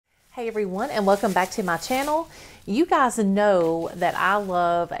Hey everyone, and welcome back to my channel. You guys know that I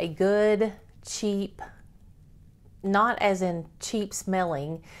love a good, cheap, not as in cheap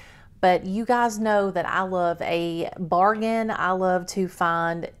smelling, but you guys know that I love a bargain. I love to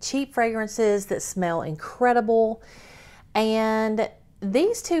find cheap fragrances that smell incredible. And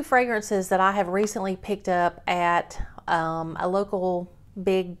these two fragrances that I have recently picked up at a local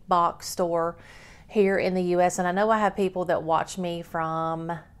big box store here in the US, and I know I have people that watch me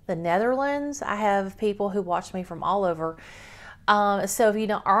from the Netherlands. I have people who watch me from all over. So if you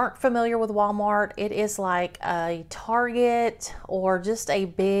aren't familiar with Walmart, it is like a Target or just a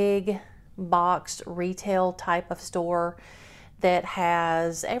big boxed retail type of store that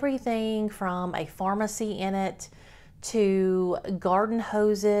has everything from a pharmacy in it to garden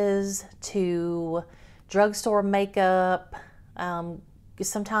hoses to drugstore makeup.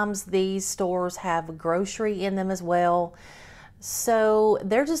 Sometimes these stores have grocery in them as well. So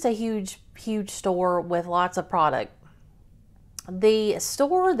they're just a huge store with lots of product. The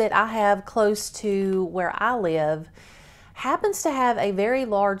store that I have close to where I live happens to have a very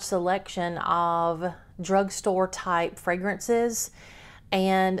large selection of drugstore type fragrances,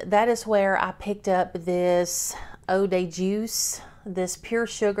 and that is where I picked up this Eau de Juice, this pure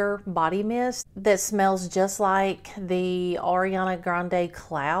sugar body mist that smells just like the Ariana Grande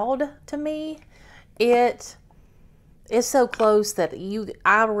Cloud to me. It is so close that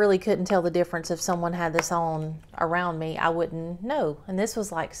I really couldn't tell the difference. If someone had this on around me, I wouldn't know. And this was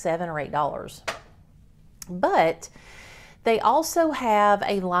like $7 or $8. But they also have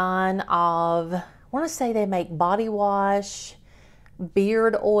a line of, I want to say they make body wash,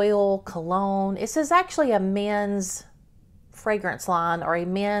 beard oil, cologne. This is actually a men's fragrance line or a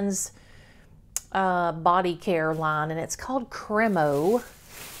men's body care line, and it's called Cremo.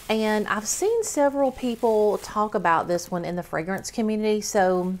 And I've seen several people talk about this one in the fragrance community.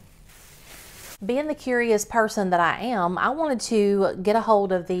 So being the curious person that I am, I wanted to get a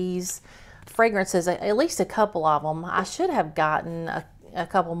hold of these fragrances, at least a couple of them. I should have gotten a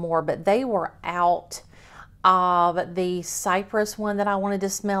couple more, but they were out of the cypress one that I wanted to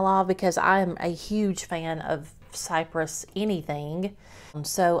smell of because I am a huge fan of cypress anything.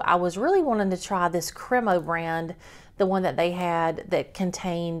 So I was really wanting to try this Cremo brand, the one that they had that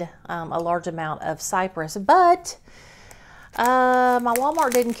contained a large amount of cypress, but my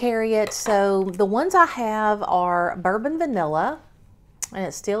Walmart didn't carry it. So the ones I have are bourbon vanilla, and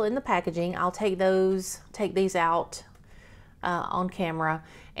it's still in the packaging. I'll take these out on camera.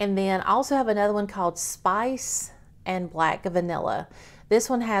 And then I also have another one called spice and black vanilla. This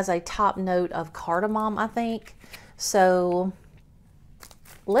one has a top note of cardamom, I think. So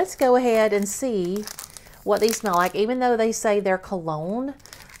let's go ahead and see what these smell like. Even though they say they're cologne,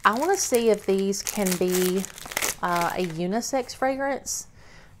 I want to see if these can be a unisex fragrance,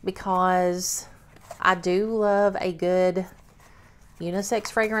 because I do love a good unisex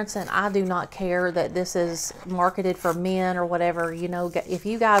fragrance, and I do not care that this is marketed for men or whatever. You know, if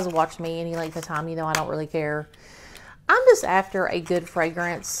you guys watch me any length of time, you know I don't really care. I'm just after a good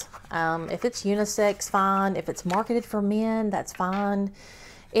fragrance. If it's unisex, fine. If it's marketed for men, that's fine.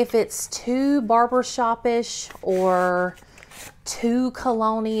 If it's too barbershop-ish or too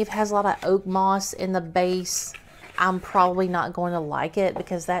cologne-y, if it has a lot of oak moss in the base, I'm probably not going to like it,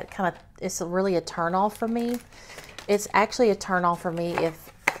 because that kind of, it's really a turn-off for me. It's actually a turn-off for me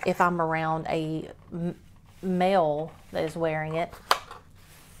if I'm around a male that is wearing it.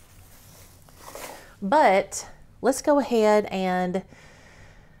 But let's go ahead and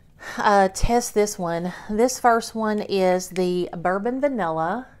test this one. This first one is the bourbon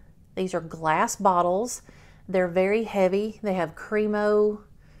vanilla. These are glass bottles. They're very heavy. They have Cremo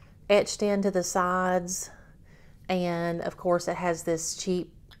etched into the sides, and of course it has this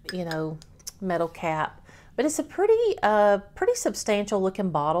cheap, you know, metal cap. But it's a pretty substantial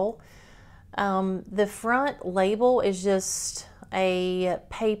looking bottle. The front label is just a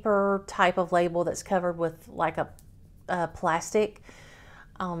paper type of label that's covered with like a plastic.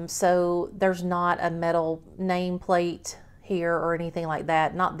 So there's not a metal nameplate here or anything like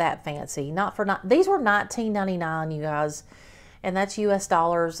that. Not that fancy. These were $19.99, you guys, and that's US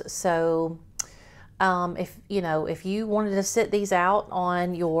dollars. So if you wanted to sit these out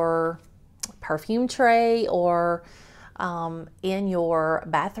on your perfume tray or in your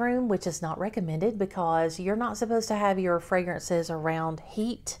bathroom, which is not recommended, because you're not supposed to have your fragrances around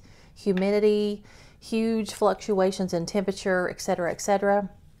heat, humidity, huge fluctuations in temperature, etc., etc.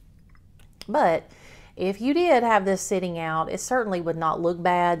 But if you did have this sitting out, it certainly would not look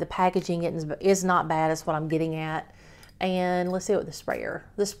bad. The packaging is not bad, is what I'm getting at. And let's see what the sprayer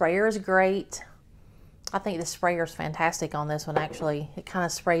is great. I think the sprayer is fantastic on this one, actually. It kind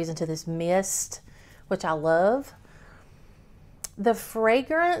of sprays into this mist, which I love. The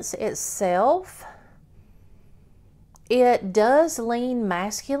fragrance itself, it does lean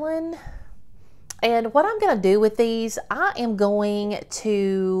masculine. And what I'm going to do with these, I am going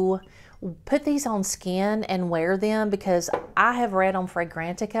to put these on skin and wear them, because I have read on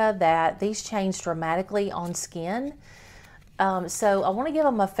Fragrantica that these change dramatically on skin. So I want to give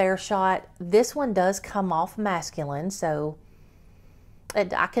them a fair shot. This one does come off masculine, so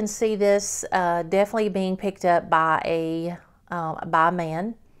I can see this definitely being picked up by a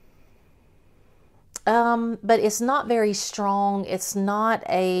man. But it's not very strong. It's not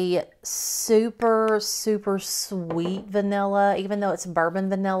a super sweet vanilla. Even though it's bourbon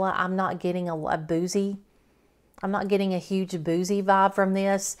vanilla, I'm not getting a boozy. I'm not getting a huge boozy vibe from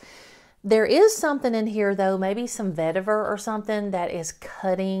this. There is something in here though, maybe some vetiver or something, that is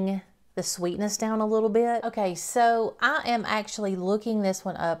cutting the sweetness down a little bit. Okay, so I am actually looking this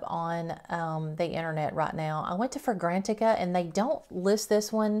one up on the internet right now. I went to Fragrantica and they don't list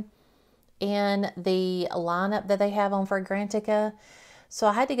this one in the lineup that they have on Fragrantica. So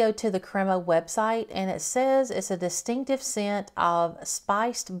I had to go to the Cremo website, and it says it's a distinctive scent of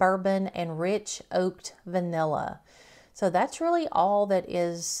spiced bourbon and rich oaked vanilla. So that's really all that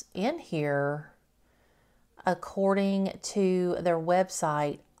is in here according to their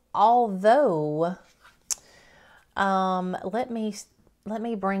website. Although, let me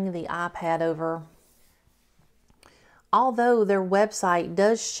bring the iPad over. Although their website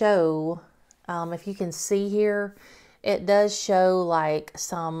does show, if you can see here, it does show like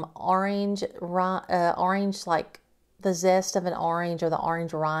some orange, like the zest of an orange or the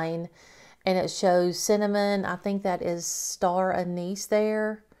orange rind. And it shows cinnamon. I think that is star anise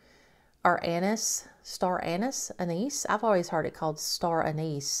there, or anise, star anise. I've always heard it called star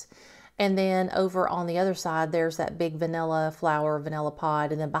anise. And then over on the other side, there's that big vanilla flower, vanilla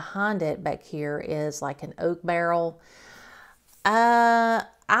pod. And then behind it back here is like an oak barrel.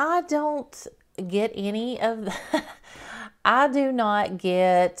 I don't get any of the I do not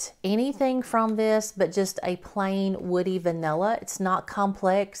get anything from this but just a plain woody vanilla. It's not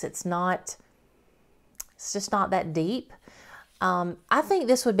complex. It's just not that deep. I think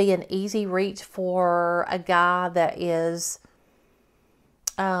this would be an easy reach for a guy that is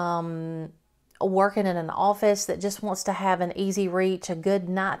working in an office, that just wants to have an easy reach, a good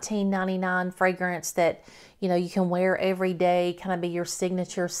 $19.99 fragrance that, you know, you can wear every day, kind of be your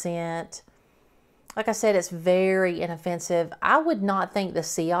signature scent. Like I said, it's very inoffensive. I would not think the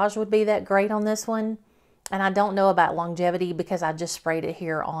sillage would be that great on this one. And I don't know about longevity because I just sprayed it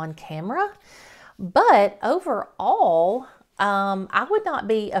here on camera. But overall, I would not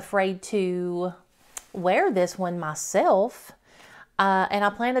be afraid to wear this one myself. And I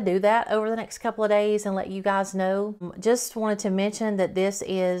plan to do that over the next couple of days and let you guys know. Just wanted to mention that this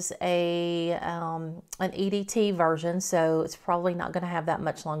is an EDT version, so it's probably not going to have that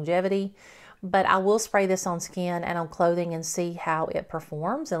much longevity. But I will spray this on skin and on clothing and see how it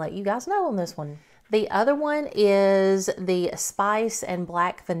performs and let you guys know on this one. The other one is the Spice and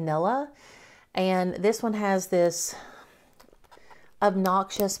Black Vanilla. And this one has this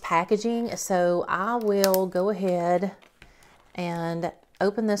obnoxious packaging. So I will go ahead and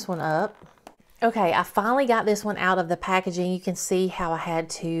open this one up. Okay, I finally got this one out of the packaging. You can see how I had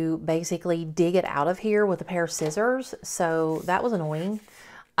to basically dig it out of here with a pair of scissors. So that was annoying.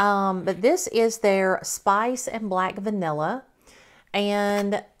 But this is their Spice and Black Vanilla.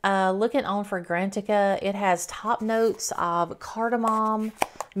 And looking on Fragrantica, it has top notes of cardamom,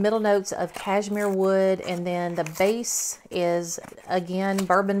 middle notes of cashmere wood, and then the base is, again,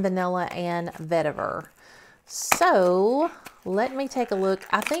 bourbon vanilla and vetiver. So let me take a look.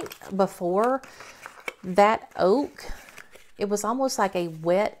 I think before that oak, it was almost like a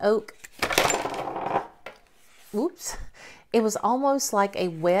wet oak. Oops. It was almost like a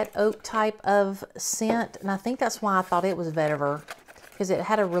wet oak type of scent. And I think that's why I thought it was vetiver, because it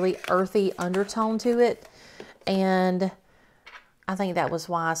had a really earthy undertone to it. And I think that was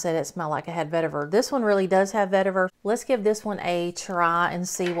why I said it smelled like it had vetiver. This one really does have vetiver. Let's give this one a try and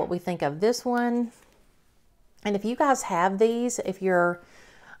see what we think of this one. And if you guys have these, if your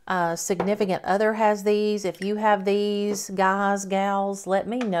significant other has these, if you have these, guys, gals, let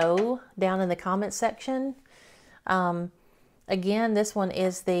me know down in the comment section. Again, this one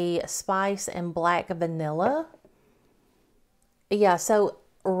is the Spice and Black Vanilla. Yeah, so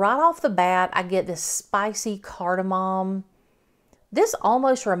right off the bat, I get this spicy cardamom. This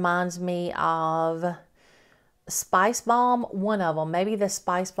almost reminds me of Spice Bomb, one of them, maybe the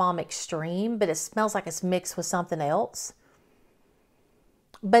Spice Bomb Extreme, but it smells like it's mixed with something else.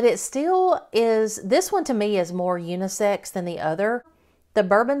 but it still is, this one to me is more unisex than the other. The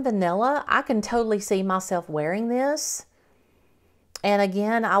bourbon vanilla, I can totally see myself wearing this. And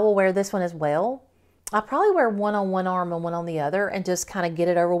again, I will wear this one as well. I'll probably wear one on one arm and one on the other and just kind of get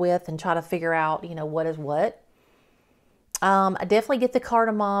it over with and try to figure out, you know, what is what. I definitely get the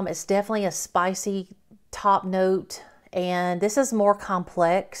cardamom. It's definitely a spicy top note, and this is more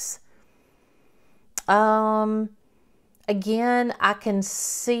complex. Again, I can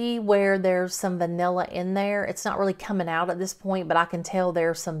see where there's some vanilla in there. It's not really coming out at this point, but I can tell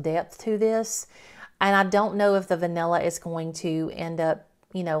there's some depth to this. And I don't know if the vanilla is going to end up,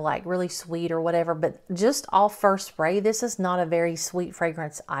 you know, like really sweet or whatever, but just off first spray, this is not a very sweet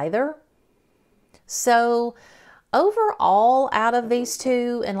fragrance either. So overall, out of these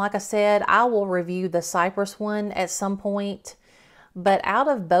two, and like I said, I will review the cypress one at some point, but out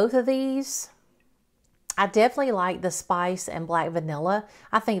of both of these, I definitely like the spice and black vanilla.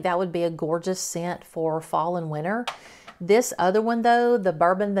 I think that would be a gorgeous scent for fall and winter. This other one though, the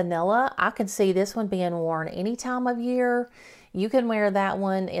bourbon vanilla, I can see this one being worn any time of year. You can wear that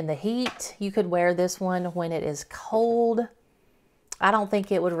one in the heat. You could wear this one when it is cold. I don't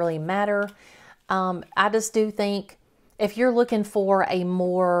think it would really matter. I just do think if you're looking for a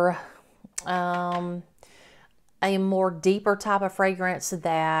more deeper type of fragrance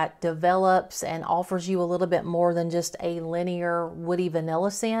that develops and offers you a little bit more than just a linear woody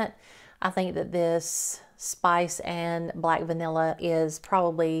vanilla scent, I think that this spice and black vanilla is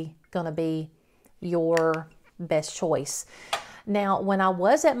probably going to be your best choice. Now, when I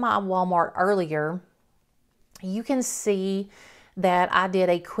was at my Walmart earlier, you can see that I did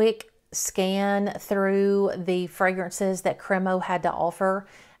a quick scan through the fragrances that Cremo had to offer,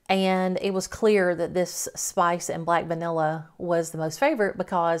 and it was clear that this spice and black vanilla was the most favorite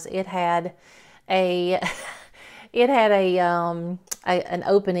because it had a an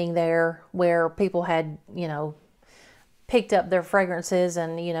opening there where people had, you know, picked up their fragrances,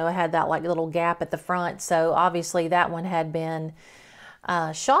 and, you know, it had that like little gap at the front. So obviously that one had been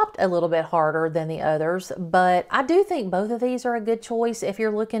shopped a little bit harder than the others, but I do think both of these are a good choice if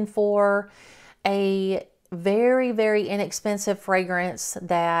you're looking for a very, very inexpensive fragrance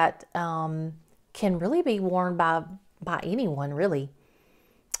that can really be worn by anyone, really.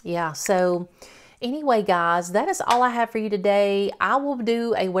 Yeah, so anyway, guys, that is all I have for you today. I will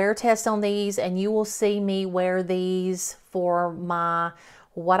do a wear test on these, and you will see me wear these for my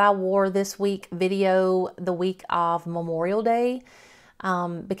what I wore this week video the week of Memorial Day,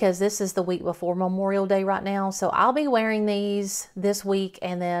 because this is the week before Memorial Day right now. So I'll be wearing these this week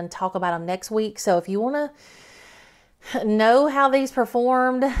and then talk about them next week. So if you want to know how these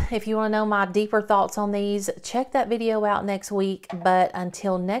performed, if you want to know my deeper thoughts on these, check that video out next week. But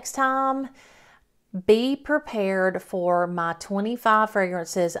until next time, be prepared for my 25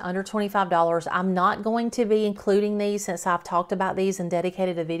 fragrances under $25. I'm not going to be including these since I've talked about these and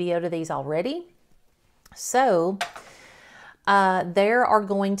dedicated a video to these already. So there are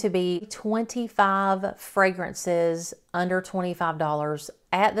going to be 25 fragrances under $25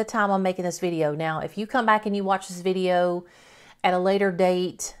 at the time I'm making this video. Now, if you come back and you watch this video at a later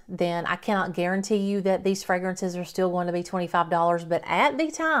date, then I cannot guarantee you that these fragrances are still going to be $25. But at the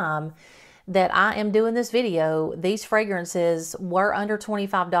time that I am doing this video, these fragrances were under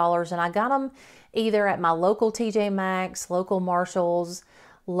 $25, and I got them either at my local TJ Maxx, local Marshalls,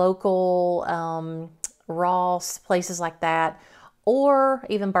 local Ross, places like that, or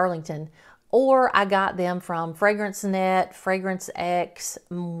even Burlington, or I got them from Fragrance Net, Fragrance X.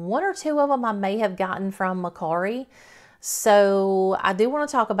 One or two of them I may have gotten from Macari. So I do want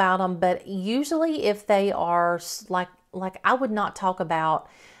to talk about them, but usually if they are like I would not talk about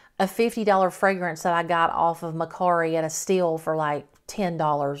a $50 fragrance that I got off of Macari at a steal for like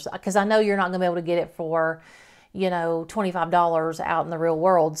 $10, because I know you're not going to be able to get it for, you know, $25 out in the real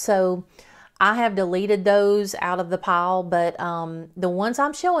world. So I have deleted those out of the pile, but the ones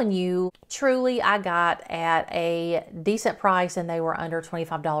I'm showing you, truly I got at a decent price, and they were under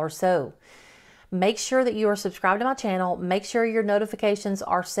 $25. So make sure that you are subscribed to my channel. Make sure your notifications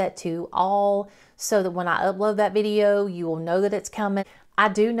are set to all so that when I upload that video, you will know that it's coming. I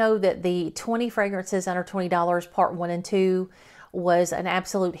do know that the 20 fragrances under $20 part 1 and 2 was an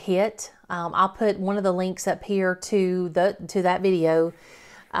absolute hit. I'll put one of the links up here to that video.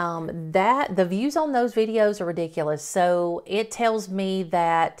 The views on those videos are ridiculous. So it tells me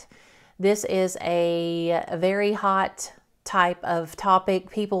that this is a very hot type of topic.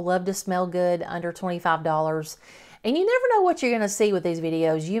 People love to smell good under $25. And you never know what you're going to see with these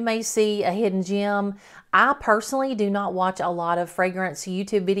videos. You may see a hidden gem. I personally do not watch a lot of fragrance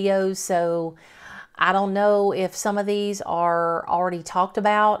YouTube videos, so I don't know if some of these are already talked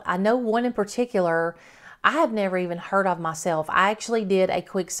about. I know one in particular I have never even heard of myself. I actually did a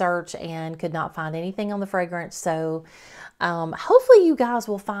quick search and could not find anything on the fragrance. So hopefully you guys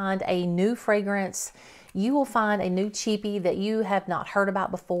will find a new fragrance. You will find a new Cheapie that you have not heard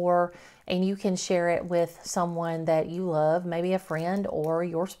about before, and you can share it with someone that you love, maybe a friend or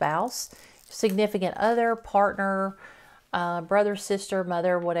your spouse, significant other, partner, brother, sister,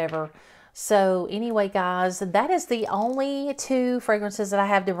 mother, whatever. So anyway, guys, that is the only 2 fragrances that I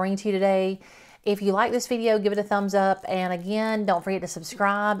have to bring to you today. If you like this video, give it a thumbs up. And again, don't forget to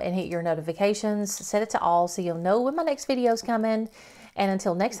subscribe and hit your notifications. Set it to all so you'll know when my next video is coming. And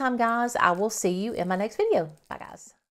until next time, guys, I will see you in my next video. Bye, guys.